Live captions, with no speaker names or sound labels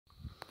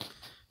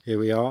Here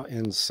we are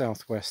in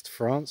southwest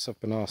France. I've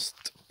been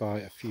asked by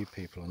a few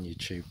people on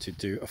YouTube to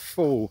do a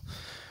full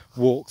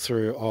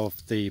walkthrough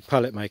of the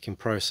pellet making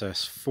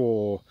process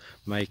for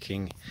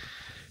making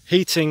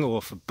heating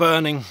or for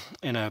burning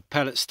in a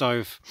pellet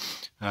stove.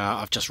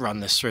 I've just run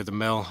this through the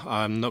mill.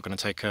 I'm not going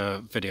to take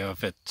a video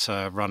of it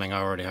running.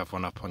 I already have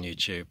one up on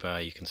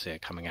YouTube. You can see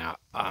it coming out.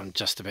 I'm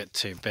just a bit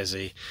too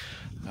busy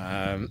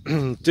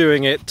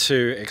doing it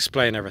to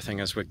explain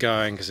everything as we're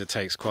going, because it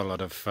takes quite a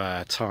lot of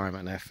time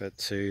and effort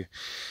to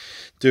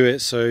do it.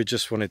 So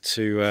just wanted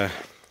to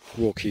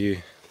walk you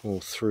all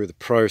through the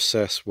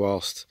process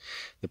whilst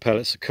the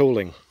pellets are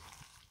cooling.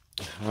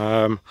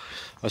 I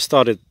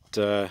started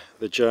the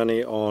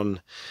journey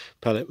on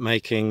pellet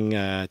making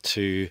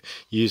to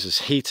use as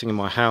heating in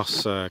my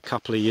house a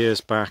couple of years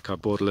back. I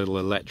bought a little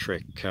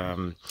electric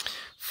 4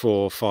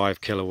 or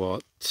 5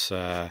 kilowatt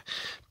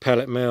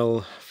pellet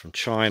mill from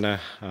China,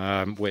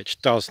 which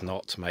does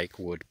not make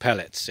wood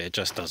pellets. It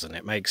just doesn't.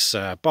 It makes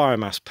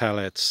biomass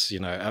pellets, you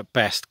know, at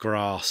best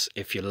grass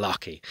if you're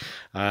lucky.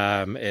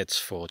 It's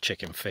for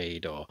chicken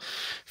feed or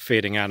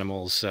feeding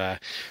animals.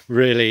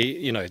 Really,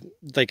 you know,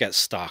 they get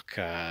stuck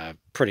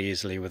pretty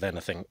easily with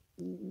anything,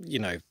 you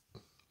know,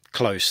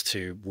 close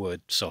to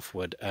wood,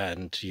 softwood,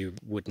 and you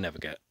would never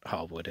get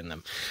hardwood in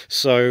them.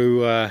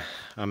 So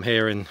I'm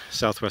here in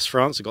southwest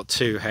France. I've got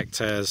 2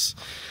 hectares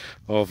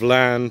of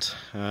land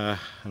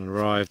and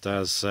arrived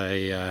as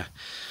a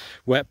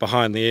wet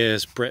behind the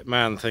ears Brit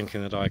man,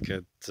 thinking that I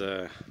could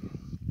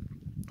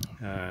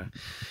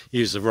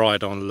use the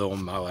ride-on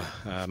lawnmower,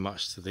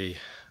 much to the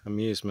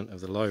amusement of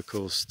the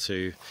locals,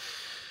 to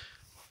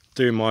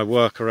do my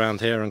work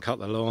around here and cut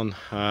the lawn.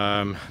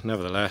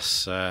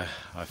 Nevertheless, I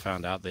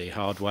found out the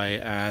hard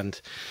way, and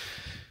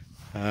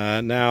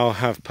now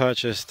have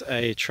purchased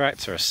a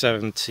tractor, a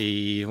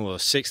 70 or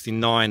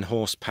 69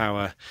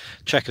 horsepower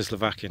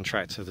Czechoslovakian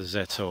tractor, the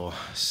Zetor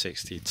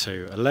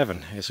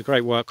 6211. It's a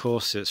great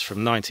workhorse. It's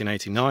from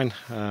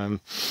 1989.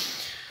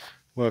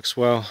 Works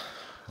well.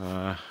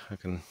 I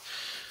can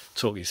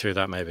talk you through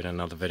that maybe in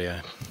another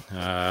video.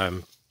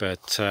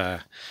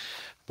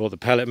 Bought the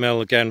pellet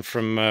mill again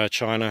from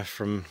China,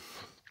 from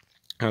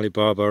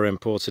Alibaba.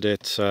 Imported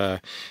it. It's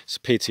a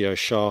PTO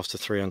shaft, a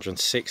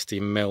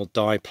 360mm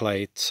die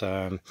plate,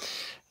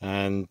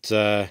 and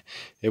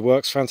it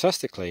works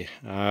fantastically.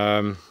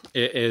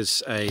 It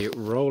is a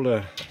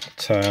roller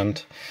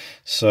turned,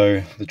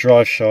 so the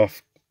drive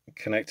shaft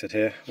connected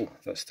here, oh,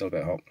 that's still a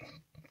bit hot,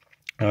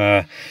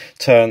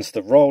 turns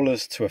the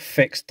rollers to a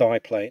fixed die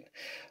plate,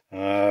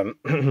 and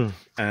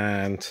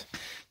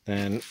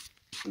then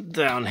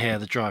down here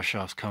the drive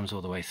shaft comes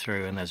all the way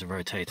through, and there's a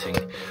rotating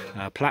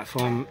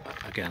platform.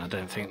 Again, I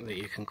don't think that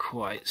you can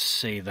quite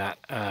see that.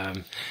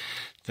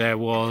 There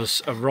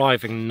was a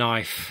riving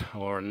knife,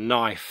 or a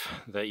knife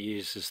that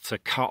uses to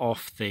cut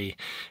off the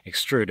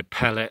extruded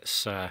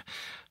pellets, but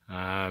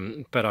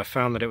I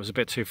found that it was a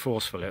bit too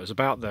forceful. It was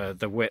about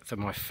the width of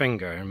my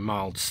finger in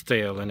mild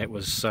steel, and it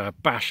was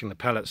bashing the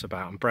pellets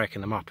about and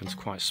breaking them up into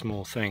quite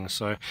small things.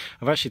 So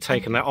I've actually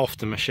taken that off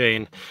the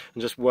machine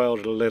and just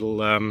welded a little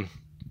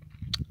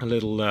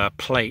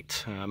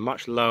plate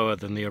much lower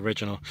than the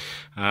original,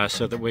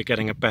 so that we're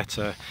getting a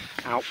better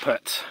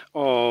output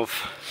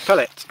of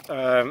pellet.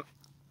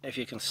 If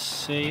you can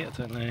see, I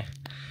don't know,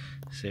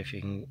 see if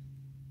you can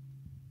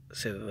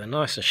see that they're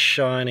nice and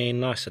shiny,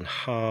 nice and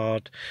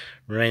hard,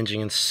 ranging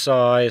in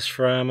size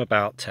from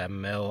about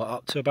 10mm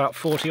up to about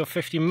 40 or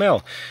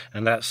 50mm,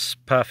 and that's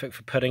perfect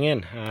for putting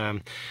in.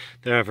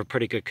 They have a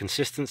pretty good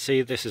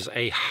consistency. This is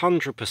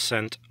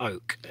 100%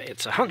 oak.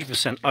 It's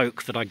 100%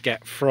 oak that I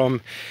get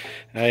from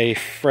a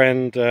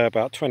friend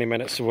about 20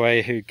 minutes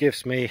away, who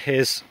gives me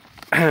his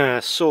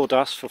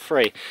sawdust for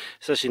free.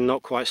 It's actually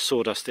not quite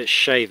sawdust, it's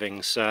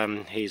shavings.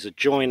 He's a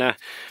joiner,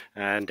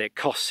 and it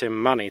costs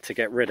him money to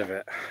get rid of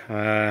it,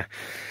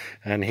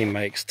 and he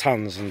makes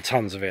tons and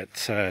tons of it.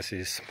 So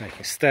he's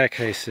making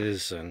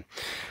staircases and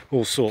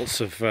all sorts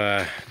of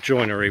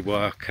joinery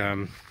work,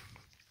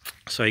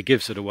 so he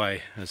gives it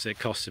away as it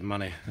costs him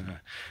money.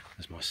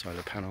 There's my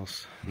solar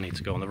panels. I need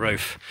to go on the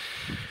roof.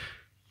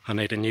 I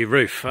need a new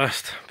roof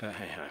first, but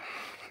hey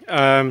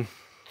ho.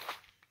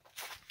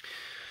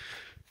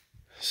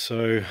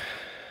 So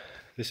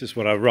this is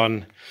what I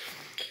run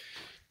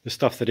the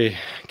stuff that he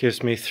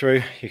gives me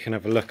through. You can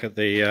have a look at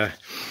the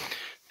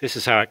this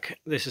is how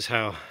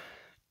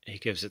he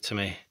gives it to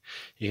me.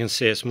 You can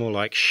see it's more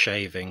like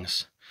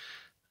shavings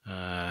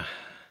there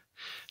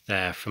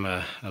from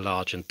a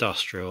large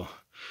industrial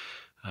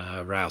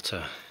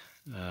router,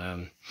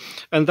 and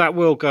that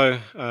will go.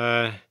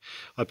 I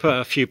put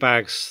a few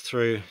bags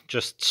through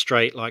just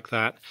straight like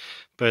that,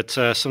 but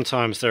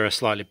sometimes there are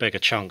slightly bigger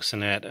chunks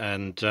in it,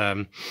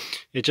 and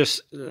it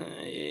just,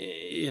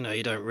 you know,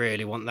 you don't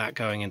really want that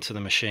going into the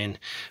machine.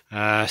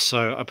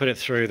 So I put it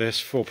through this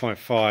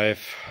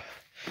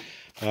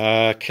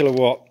 4.5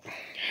 kilowatt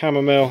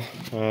hammer mill,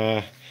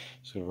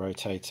 sort of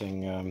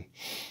rotating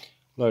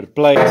load of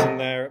blades in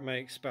there. It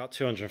makes about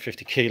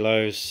 250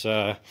 kilos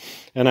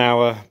an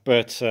hour,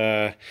 but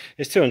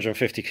it's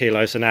 250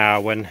 kilos an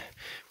hour when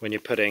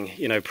you're putting,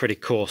 you know, pretty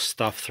coarse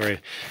stuff through.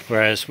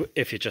 Whereas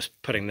if you're just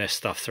putting this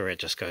stuff through,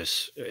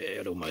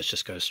 it almost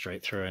just goes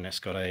straight through, and it's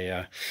got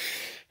a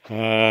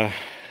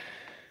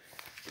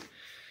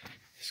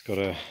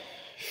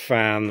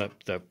fan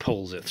that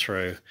pulls it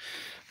through.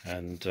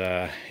 And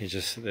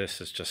this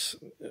is just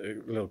a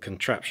little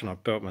contraption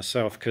I've built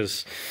myself,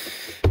 because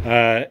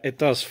it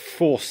does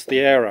force the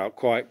air out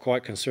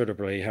quite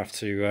considerably. You have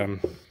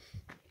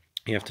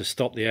to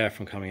stop the air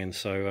from coming in,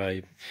 so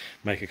you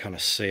make a kind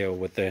of seal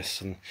with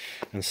this and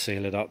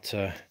seal it up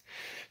to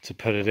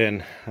put it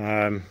in.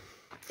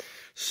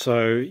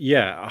 So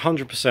yeah,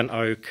 100%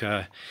 oak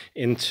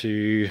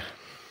into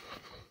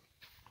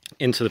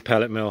the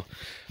pellet mill,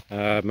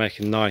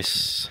 making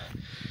nice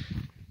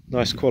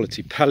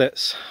quality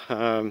pellets.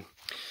 The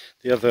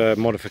other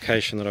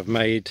modification that I've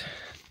made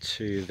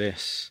to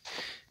this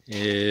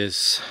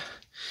is,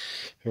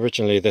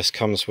 originally this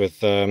comes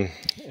with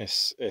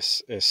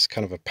it's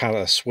kind of a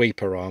pallet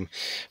sweeper arm,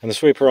 and the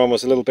sweeper arm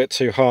was a little bit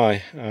too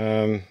high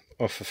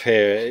off of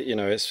here. You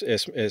know,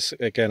 it's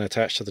again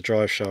attached to the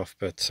drive shaft,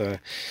 but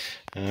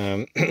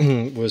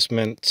was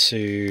meant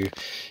to,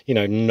 you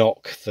know,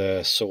 knock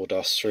the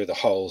sawdust through the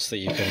holes that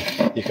you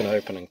can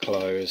open and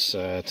close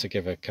to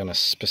give a kind of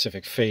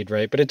specific feed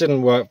rate. But it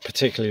didn't work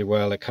particularly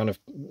well. It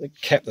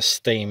kept the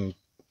steam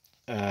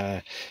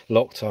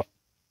locked up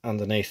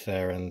underneath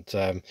there, and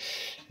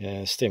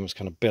yeah, steam was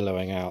kind of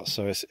billowing out.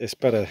 So it's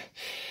better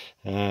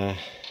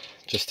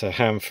just to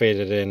hand feed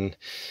it in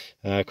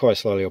quite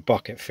slowly, or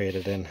bucket feed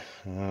it in.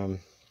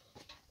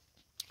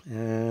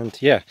 And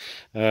yeah,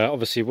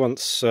 obviously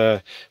once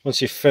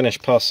you finish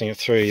passing it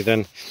through, you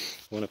then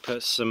want to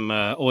put some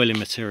oily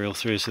material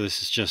through. So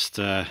this is just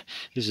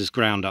this is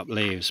ground up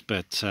leaves,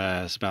 but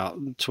it's about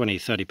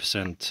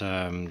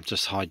 20-30%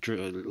 just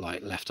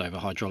like leftover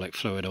hydraulic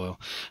fluid oil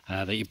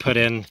that you put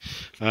in,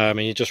 and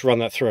you just run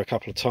that through a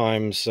couple of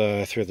times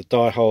through the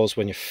die holes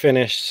when you're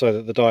finished, so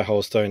that the die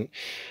holes don't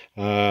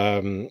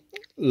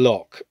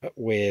lock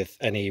with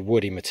any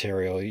woody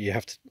material. You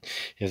have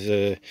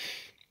to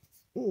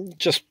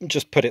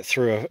just put it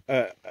through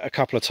a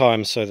couple of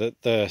times, so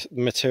that the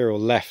material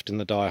left in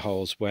the die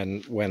holes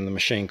when the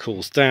machine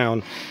cools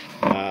down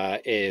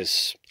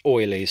is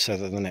oily, so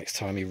that the next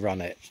time you run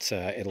it,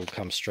 it'll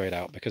come straight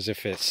out. Because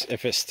if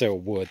it's still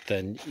wood,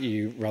 then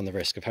you run the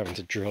risk of having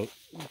to drill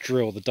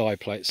the die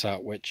plates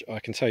out, which I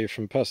can tell you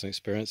from personal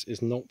experience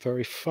is not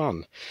very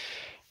fun.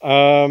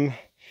 I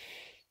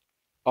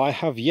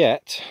have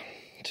yet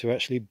to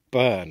actually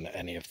burn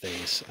any of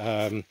these.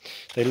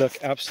 They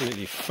look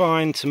absolutely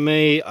fine to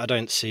me. I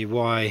don't see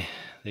why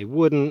they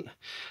wouldn't.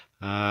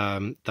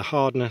 The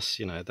hardness,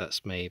 you know,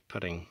 that's me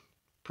putting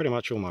pretty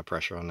much all my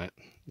pressure on it,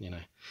 you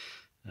know,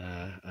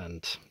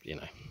 and you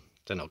know,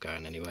 they're not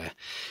going anywhere.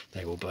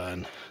 They will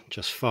burn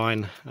just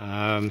fine.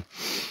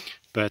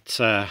 But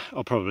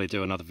I'll probably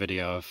do another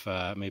video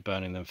of me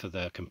burning them for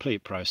the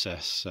complete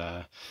process.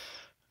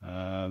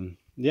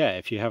 Yeah,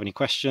 if you have any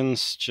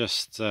questions,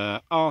 just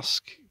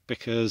ask,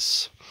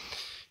 because,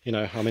 you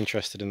know, I'm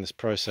interested in this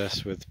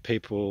process, with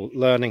people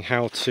learning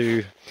how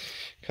to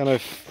kind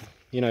of,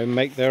 you know,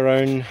 make their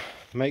own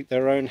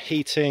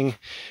heating,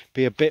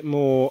 be a bit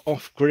more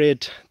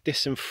off-grid,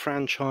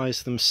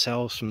 disenfranchise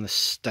themselves from the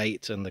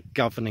state and the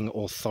governing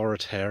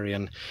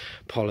authoritarian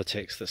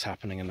politics that's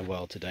happening in the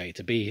world today,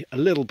 to be a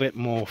little bit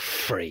more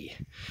free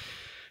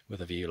with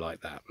a view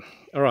like that.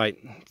 All right,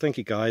 thank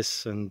you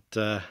guys, and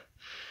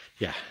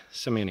yeah,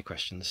 send me any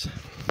questions.